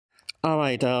All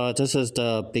right, this is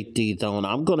the Big D Zone.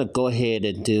 I'm gonna go ahead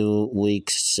and do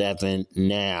week 7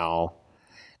 now,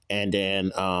 and then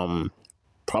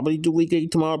probably do week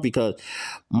 8 tomorrow because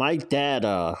my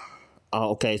data.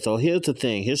 Okay, so here's the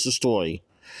thing. Here's the story.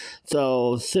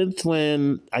 So since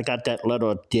when I got that letter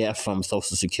of death from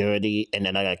Social Security, and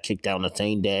then I got kicked out on the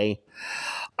same day,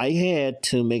 I had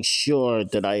to make sure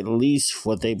that I at least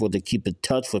was able to keep in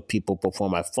touch with people before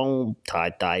my phone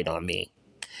died on me.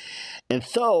 And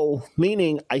so,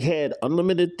 meaning I had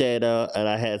unlimited data and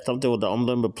I had something with the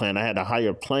unlimited plan. I had a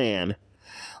higher plan.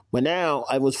 But now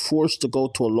I was forced to go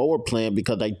to a lower plan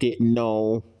because I didn't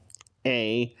know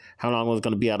how long I was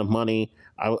going to be out of money.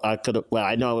 I could have, well,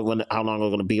 I know how long I was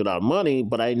going to be without money,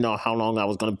 but I didn't know how long I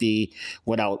was going to be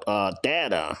without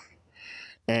data.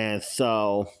 And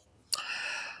so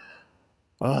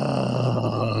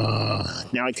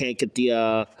now I can't get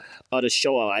the other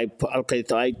show out. Okay.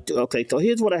 So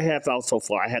here's what I have out so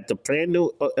far. I had the brand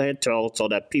new intro so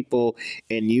that people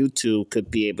in YouTube could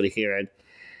be able to hear it,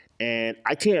 and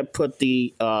I can't put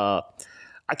the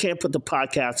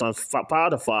podcast on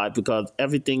Spotify because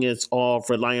everything is all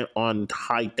reliant on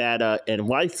high data and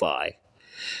Wi-Fi.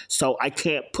 So I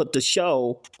can't put the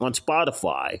show on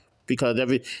Spotify because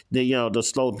the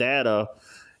slow data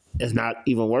is not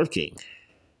even working.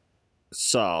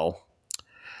 So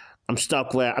I'm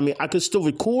stuck where I could still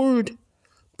record,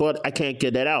 but I can't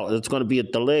get that out. It's going to be a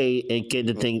delay in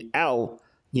getting the thing out,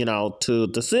 to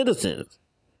the citizens.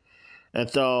 And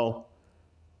so,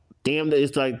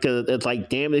 it's like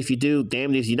damn if you do,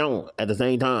 damn if you don't at the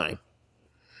same time.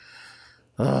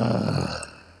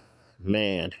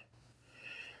 Man.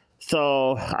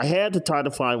 So I had to try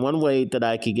to find one way that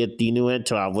I could get the new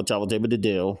intro out, which I was able to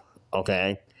do.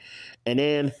 Okay, and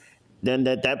then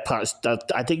that part,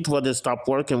 I think what it stopped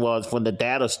working was when the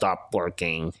data stopped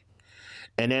working,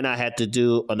 and then I had to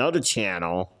do another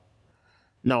channel.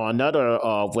 No, another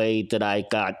way that I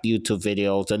got YouTube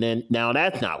videos, and then now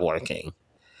that's not working.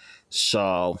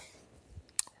 So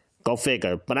go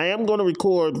figure. But I am going to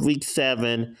record week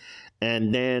 7,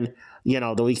 and then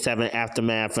the week 7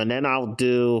 aftermath, and then I'll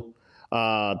do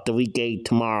the week 8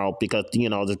 tomorrow because there's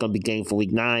going to be game for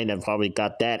week 9. I've already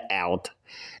got that out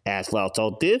as well.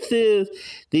 So this is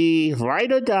the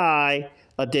Ride or Die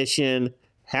edition.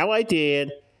 How I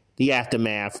did the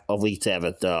aftermath of week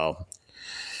 7. So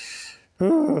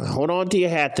hold on to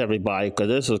your hats, everybody, because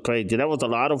this was crazy. That was a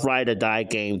lot of Ride or Die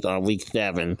games on week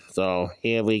 7. So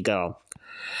here we go.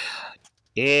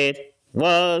 It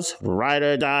was Ride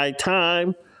or Die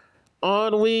time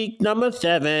on week number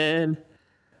 7.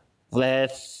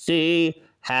 Let's see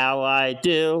how I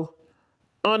do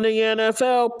on the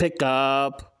NFL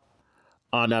pickup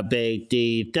on a Big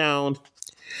D down.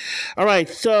 All right,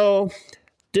 so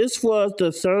this was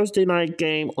the Thursday night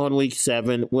game on week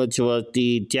 7, which was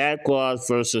the Jaguars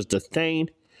versus the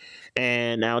Saints.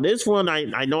 And now this one,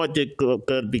 I know I did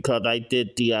good because I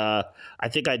did I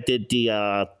think I did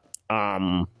the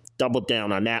double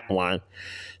down on that one.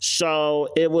 So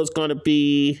it was going to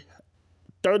be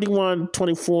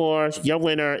 31-24. Your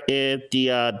winner is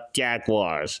the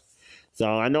Jaguars. So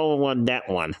I know I won that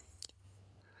one.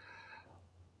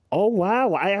 Oh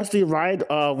wow! I actually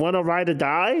won a ride or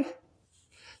die.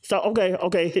 So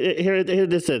okay. Here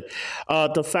this is.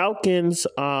 The Falcons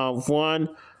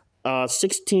won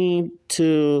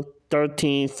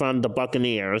 16-13 from the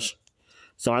Buccaneers.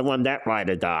 So I won that ride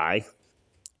or die.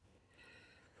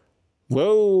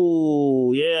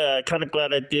 Whoa, yeah, kind of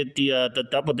glad I did the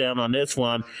double down on this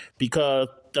one because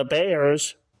the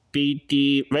Bears beat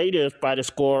the Raiders by the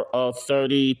score of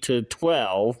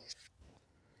 30-12.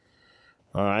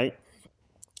 All right.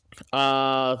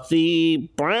 The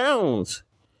Browns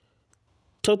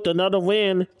took another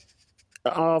win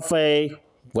off a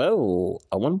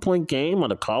 1-point game on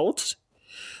the Colts.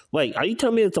 Wait, are you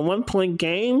telling me it's a 1-point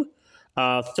game?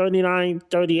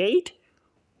 39-38?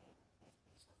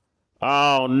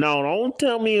 Oh no! Don't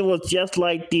tell me it was just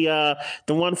like the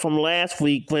one from last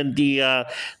week when the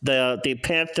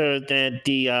Panthers and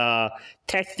the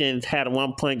Texans had a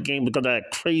 1-point game because of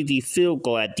that crazy field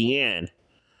goal at the end.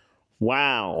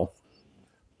 Wow.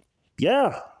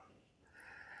 Yeah.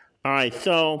 All right.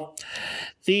 So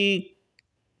the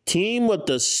team with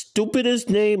the stupidest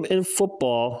name in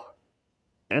football,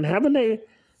 and haven't.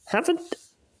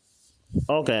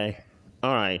 Okay.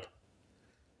 All right.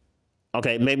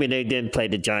 Okay, maybe they didn't play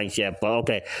the Giants yet, but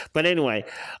okay. But anyway,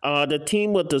 the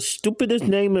team with the stupidest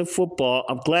name in football,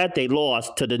 I'm glad they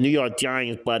lost to the New York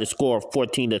Giants by the score of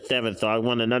 14-7, so I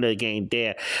won another game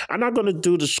there. I'm not going to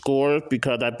do the scores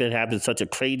because I've been having such a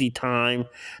crazy time,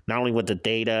 not only with the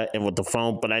data and with the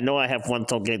phone, but I know I have won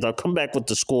some games. I'll come back with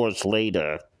the scores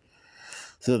later.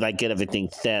 soon as I get everything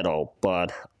settled.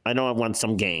 But I know I won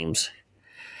some games.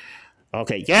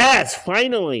 Okay, yes,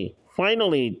 finally.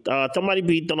 Finally, somebody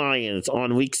beat the Lions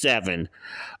on week 7.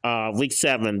 Week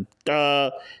 7.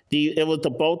 It was the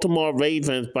Baltimore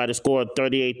Ravens by the score of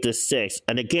 38-6.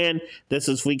 And again, this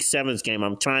is week 7's game.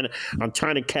 I'm trying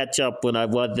to catch up when I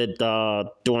wasn't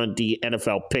during the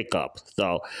NFL pickup.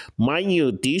 So, mind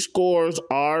you, these scores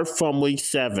are from week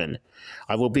 7.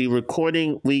 I will be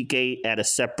recording week 8 at a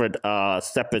separate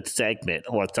segment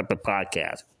or a separate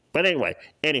podcast. But anyway,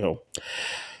 anywho.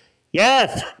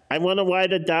 Yes, I won a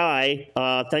ride or die.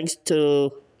 Thanks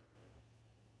to.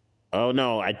 Oh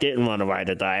no, I didn't want to ride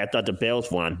or die. I thought the Bills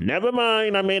won. Never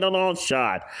mind, I made a long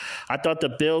shot. I thought the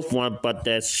Bills won, but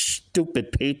the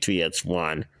stupid Patriots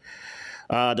won.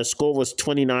 The score was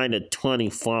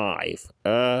 29-25.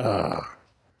 Ugh.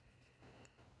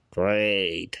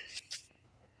 Great.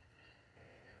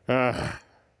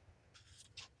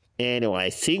 Anyway,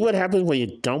 see what happens when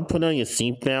you don't put on your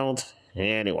seatbelt?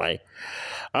 Anyway.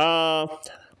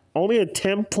 Only a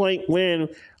 10-point win.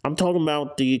 I'm talking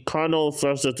about the Cardinals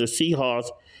versus the Seahawks,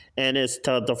 and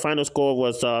the final score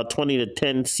was 20-10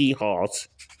 Seahawks,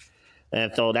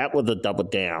 and so that was a double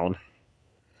down.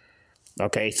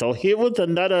 Okay, so here was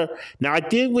another. Now I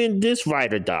did win this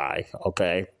ride or die.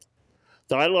 Okay,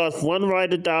 so I lost one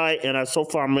ride or die, and so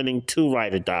far I'm winning 2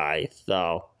 ride or die.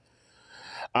 So,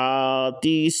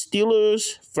 the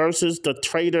Steelers versus the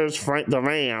the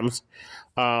Rams.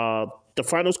 The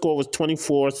final score was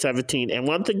 24-17. And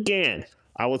once again,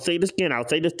 I will say this again, I'll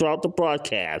say this throughout the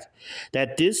broadcast,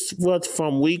 that this was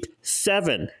from week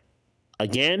 7.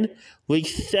 Again, week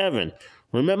 7.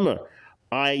 Remember,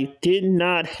 I did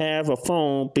not have a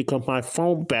phone because my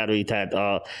phone battery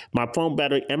and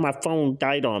my phone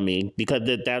died on me because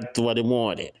that's what it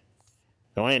wanted.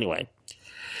 So anyway.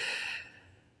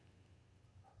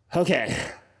 Okay,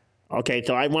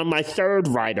 so I won my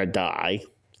 3rd ride or die.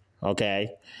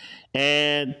 Okay.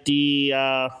 And the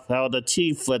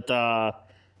Chief with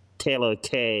Tyler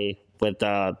K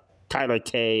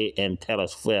and Taylor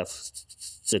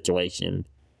Swift situation.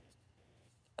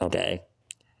 Okay.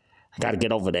 I got to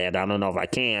get over that. I don't know if I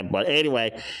can. But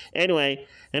anyway.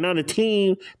 And on the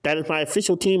team, that is my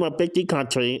official team of Big D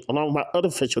Country, along with my other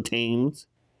official teams.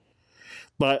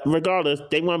 But regardless,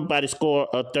 they won by the score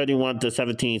of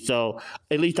 31-17. So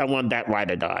at least I won that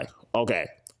ride or die. Okay.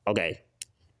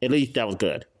 At least that was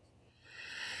good.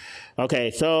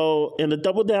 Okay, so in the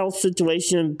double down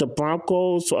situation, the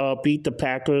Broncos beat the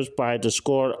Packers by the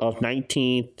score of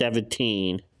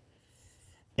 19-17.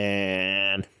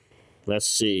 And let's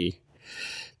see.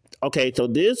 Okay, so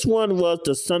this one was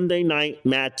the Sunday night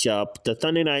matchup. The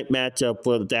Sunday night matchup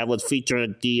was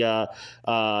featuring the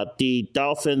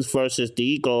Dolphins versus the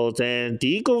Eagles, and the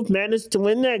Eagles managed to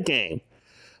win that game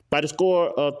by the score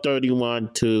of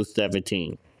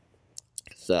 31-17.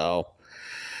 So,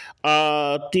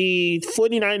 the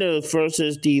 49ers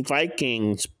versus the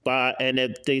Vikings, and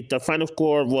the final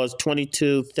score was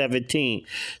 22-17.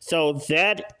 So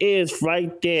that is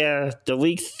right there, the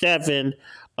week 7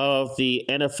 of the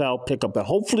NFL pickup. But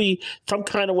hopefully, some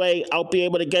kind of way, I'll be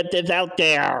able to get this out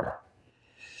there.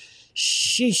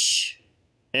 Sheesh.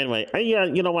 Anyway,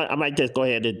 you know what? I might just go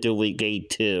ahead and do week 8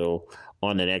 too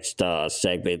on the next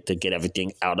segment to get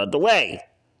everything out of the way.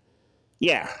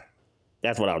 Yeah,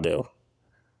 that's what I'll do.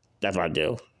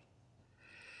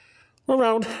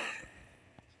 Around.